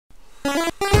Hey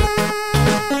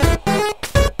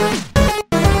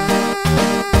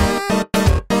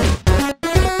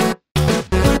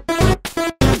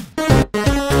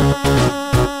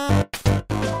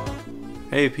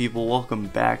people, welcome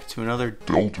back to another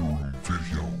Deltarune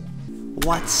video.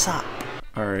 What's up?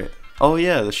 Alright. Oh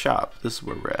yeah, the shop. This is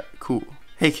where we're at. Cool.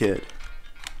 Hey kid.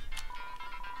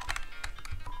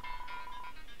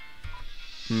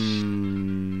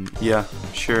 Yeah,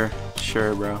 sure,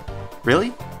 bro.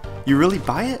 Really? You really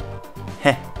buy it?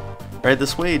 Heh. Right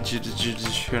this way,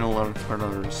 just shouldn't allow for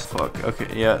others. Fuck.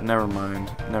 Okay, yeah, never mind.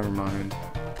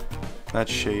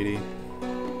 That's shady.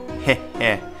 Heh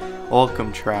heh.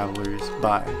 Welcome travelers.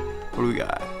 Bye. What do we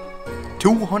got?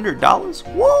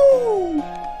 $200? Woo!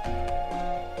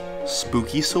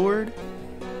 Spooky sword?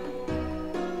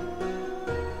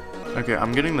 Okay,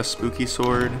 I'm getting the spooky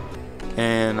sword,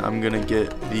 and I'm gonna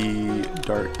get the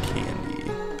dark candy.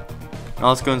 Now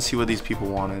let's go and see what these people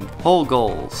wanted. Whole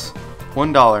goals.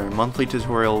 $1 monthly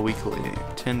tutorial weekly.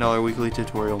 $10 weekly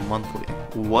tutorial monthly.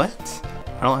 What?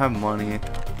 I don't have money.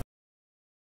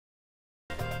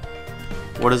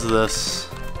 What is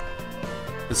this?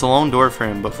 It's a lone door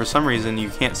frame, but for some reason you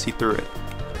can't see through it.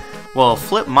 Well,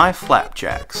 flip my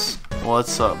flapjacks.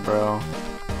 What's up, bro?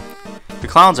 The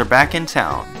clowns are back in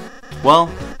town. Well,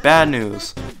 bad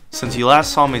news. Since you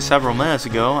last saw me several minutes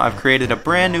ago, I've created a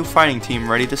brand new fighting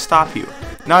team ready to stop you.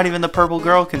 Not even the purple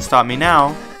girl can stop me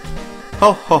now.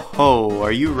 Ho ho ho,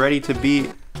 are you ready to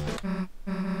beat...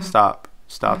 Stop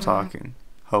talking.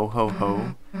 Ho ho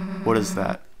ho. What is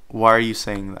that? Why are you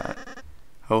saying that?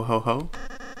 Ho ho ho?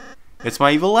 It's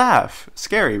my evil laugh.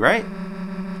 Scary, right?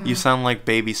 You sound like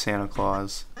baby Santa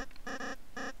Claus.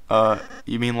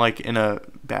 You mean like in a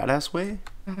badass way?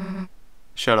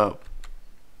 Shut up.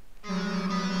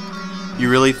 You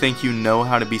really think you know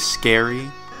how to be scary?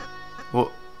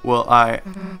 Well,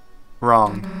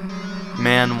 wrong.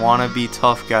 Man, wanna be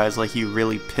tough guys like you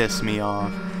really piss me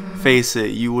off. Face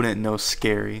it, you wouldn't know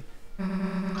scary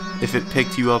if it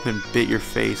picked you up and bit your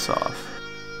face off.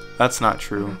 That's not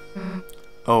true.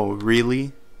 Oh,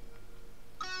 really?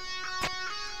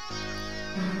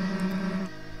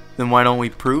 Then why don't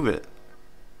we prove it?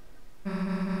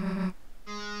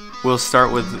 We'll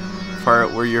start with the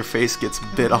part where your face gets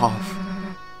bit off.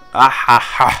 Ah ha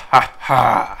ha ha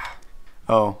ha.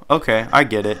 Oh, okay, I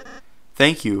get it.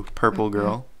 Thank you, purple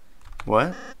girl.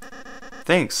 What?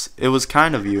 Thanks, it was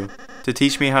kind of you to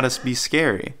teach me how to be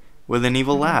scary with an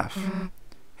evil laugh.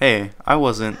 Hey, I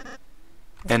wasn't.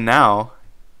 And now,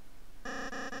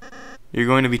 you're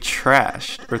going to be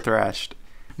trashed or thrashed.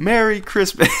 Merry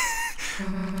Christmas.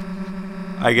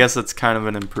 I guess that's kind of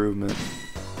an improvement.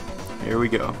 Here we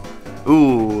go.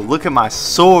 Ooh, look at my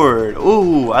sword.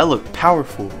 Ooh, I look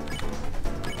powerful.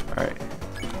 Alright.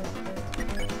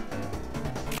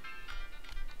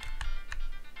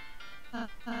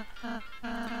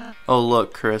 Oh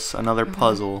look, Chris, another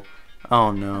puzzle.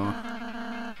 Oh no.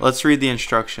 Let's read the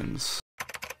instructions.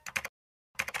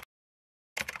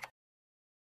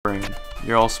 Brain.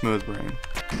 You're all smooth brain.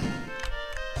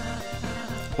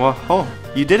 Whoa,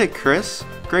 you did it, Chris.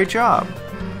 Great job.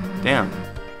 Damn.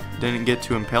 Didn't get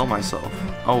to impale myself.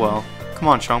 Oh well. Come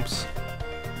on, chumps.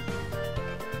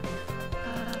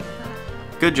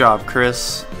 Good job,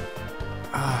 Chris.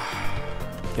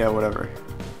 Yeah, whatever.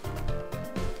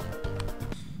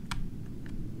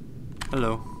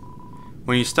 Hello.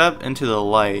 When you step into the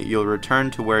light, you'll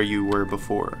return to where you were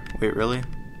before. Wait, really?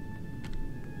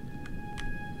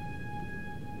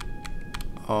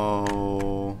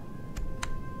 Oh.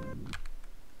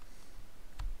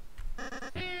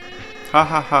 Ha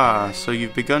ha ha, so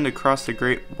you've begun to cross the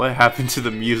great... What happened to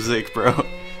the music, bro?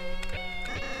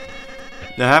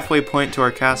 The halfway point to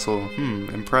our castle.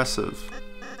 Impressive.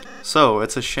 So,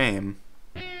 it's a shame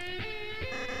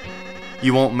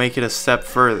you won't make it a step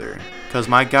further, because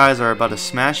my guys are about to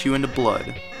smash you into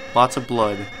blood. Lots of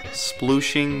blood.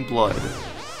 Splooshing blood.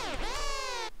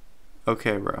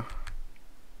 Okay, bro.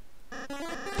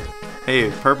 Hey,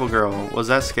 purple girl, was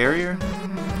that scarier?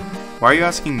 Why are you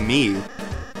asking me?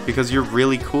 Because you're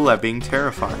really cool at being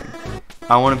terrifying.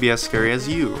 I want to be as scary as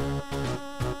you.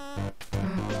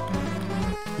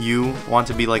 You want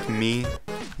to be like me?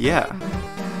 Yeah.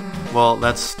 Well,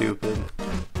 that's stupid.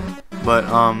 But,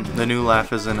 the new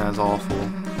laugh isn't as awful.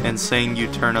 And saying you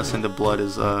turn us into blood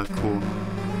is, cool.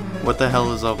 What the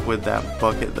hell is up with that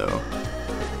bucket, though?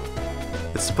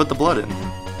 It's to put the blood in.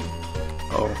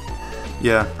 Oh.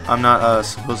 Yeah, I'm not,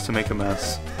 supposed to make a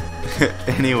mess.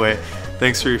 Anyway,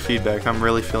 thanks for your feedback. I'm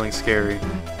really feeling scary.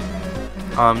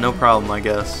 No problem, I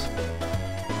guess.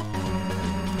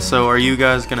 So, are you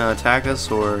guys gonna attack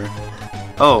us, or...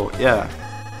 Oh, yeah.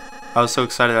 I was so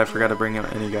excited I forgot to bring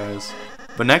up any guys.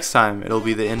 But next time, it'll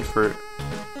be the invert.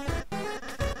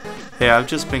 Hey, I've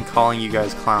just been calling you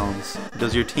guys clowns.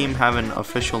 Does your team have an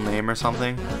official name or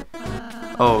something?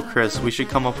 Oh, Chris, we should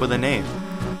come up with a name.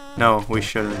 No, we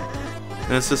shouldn't.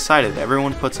 Then it's decided.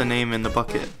 Everyone puts a name in the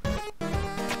bucket.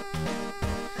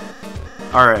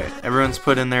 Alright, everyone's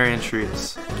put in their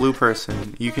entries. Blue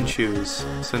person, you can choose,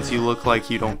 since you look like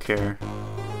you don't care.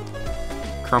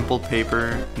 Crumpled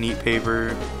paper, neat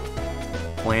paper,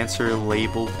 Lancer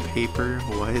labeled paper,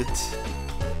 what?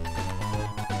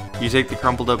 You take the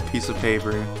crumpled up piece of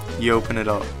paper, you open it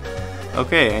up.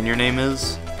 Okay, and your name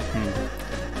is?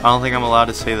 I don't think I'm allowed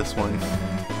to say this one.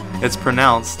 It's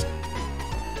pronounced,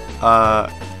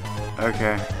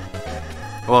 okay.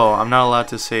 Well, I'm not allowed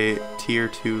to say tier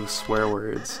 2 swear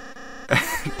words.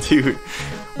 Dude,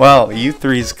 wow, you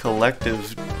three's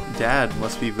collective dad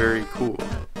must be very cool.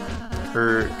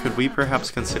 Or could we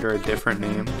perhaps consider a different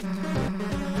name?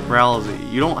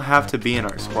 Ralsy, you don't have to be in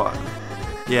our squad.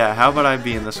 Yeah, how about I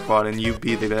be in the squad and you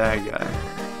be the bad guy?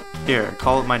 Here,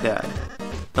 call it my dad.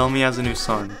 Tell him he has a new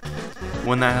son.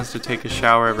 One that has to take a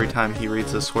shower every time he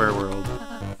reads the swear world.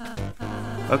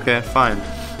 Okay, fine.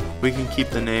 We can keep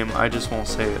the name, I just won't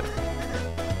say it.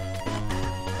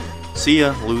 See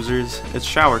ya, losers. It's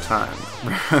shower time.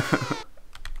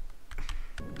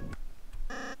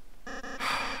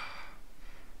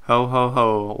 Ho ho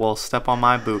ho, well step on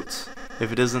my boots.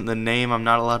 If it isn't the name I'm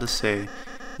not allowed to say.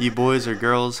 You boys or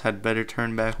girls had better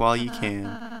turn back while you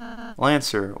can.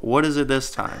 Lancer, what is it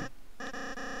this time?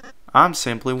 I'm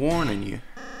simply warning you.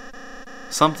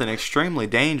 Something extremely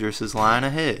dangerous is lying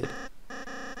ahead.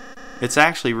 It's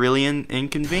actually really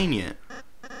inconvenient.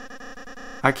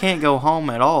 I can't go home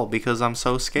at all because I'm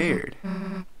so scared.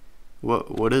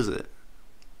 What is it?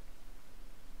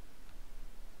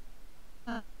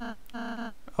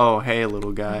 Oh, hey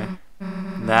little guy.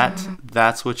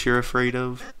 That's what you're afraid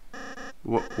of?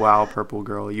 Wow, purple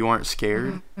girl, you aren't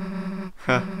scared?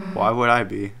 Why would I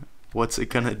be? What's it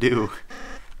gonna do?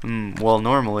 Well,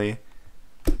 normally.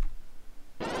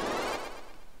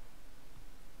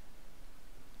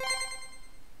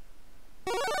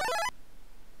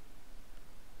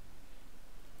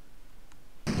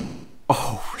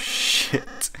 Oh,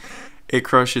 shit. It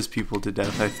crushes people to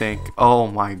death, I think. Oh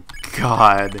my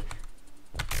god.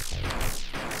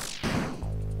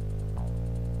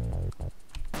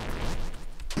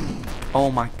 Oh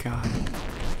my god.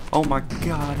 Oh my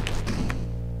god.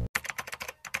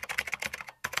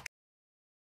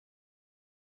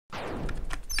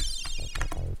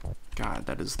 God,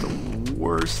 that is the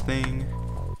worst thing.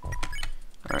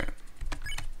 Alright.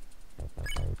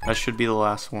 That should be the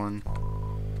last one.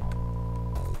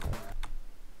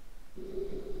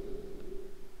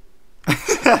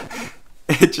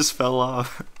 It just fell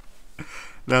off.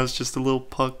 That was just a little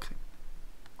puck.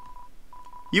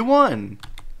 You won!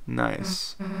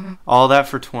 Nice. All that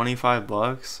for 25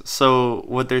 bucks? So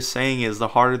what they're saying is the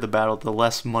harder the battle, the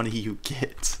less money you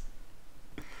get.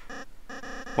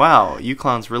 Wow, you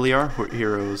clowns really are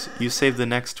heroes. You saved the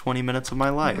next 20 minutes of my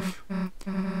life.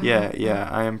 Yeah,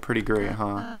 I am pretty great,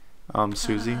 huh?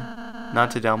 Susie?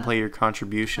 Not to downplay your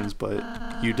contributions, but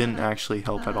you didn't actually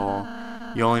help at all.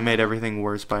 You only made everything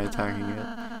worse by attacking it.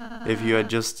 If you had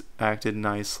just acted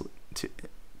nice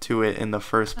to it in the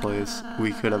first place,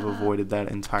 we could have avoided that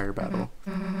entire battle.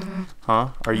 Huh?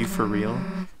 Are you for real?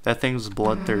 That thing was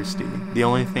bloodthirsty. The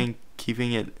only thing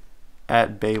keeping it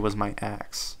at bay was my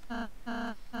axe.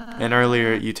 And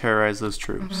earlier, you terrorized those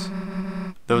troops.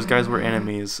 Those guys were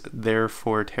enemies,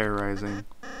 therefore terrorizing.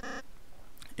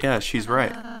 Yeah, she's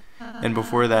right. And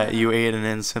before that, you ate an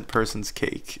innocent person's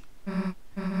cake.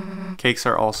 Cakes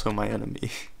are also my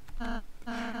enemy.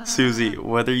 Susie,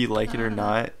 whether you like it or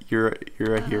not, you're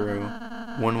a hero.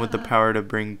 One with the power to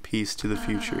bring peace to the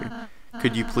future.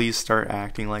 Could you please start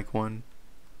acting like one?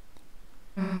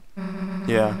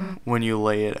 Yeah, when you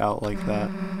lay it out like that.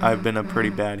 I've been a pretty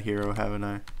bad hero, haven't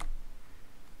I?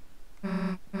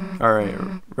 Alright,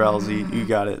 Ralsy, you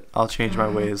got it. I'll change my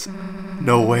ways.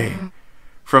 No way.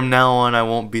 From now on, I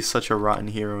won't be such a rotten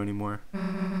hero anymore.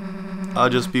 I'll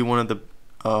just be one of the...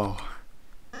 Oh.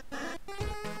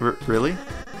 Really?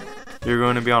 You're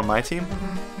going to be on my team?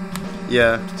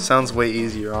 Yeah, sounds way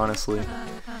easier, honestly.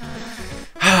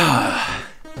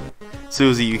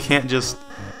 Susie, you can't just...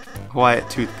 Quiet,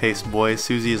 toothpaste boy.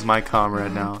 Susie is my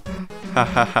comrade now.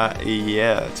 Hahaha,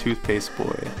 yeah, toothpaste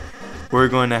boy. We're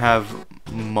going to have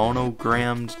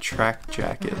monogrammed track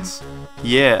jackets.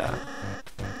 Yeah.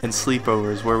 And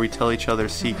sleepovers where we tell each other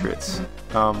secrets.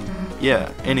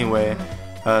 Yeah, anyway,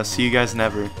 see you guys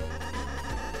never.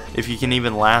 If you can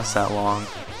even last that long.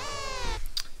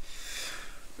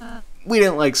 we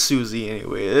didn't like Susie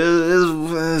anyway.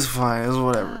 It's fine. It's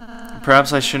whatever.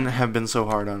 Perhaps I shouldn't have been so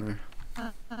hard on her.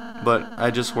 But I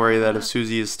just worry that if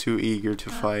Susie is too eager to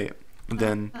fight,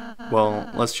 then, well,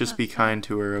 let's just be kind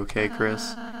to her, okay,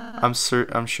 Chris? I'm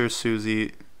sure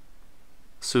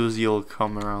Susie'll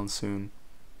come around soon.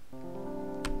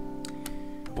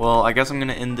 Well, I guess I'm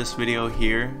gonna end this video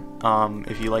here.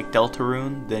 If you like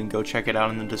Deltarune, then go check it out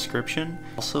in the description.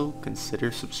 Also,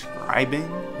 consider subscribing.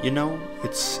 You know,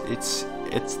 it's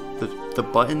the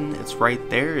button. It's right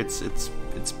there. It's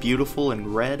beautiful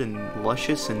and red and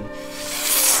luscious. And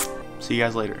see you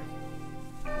guys later.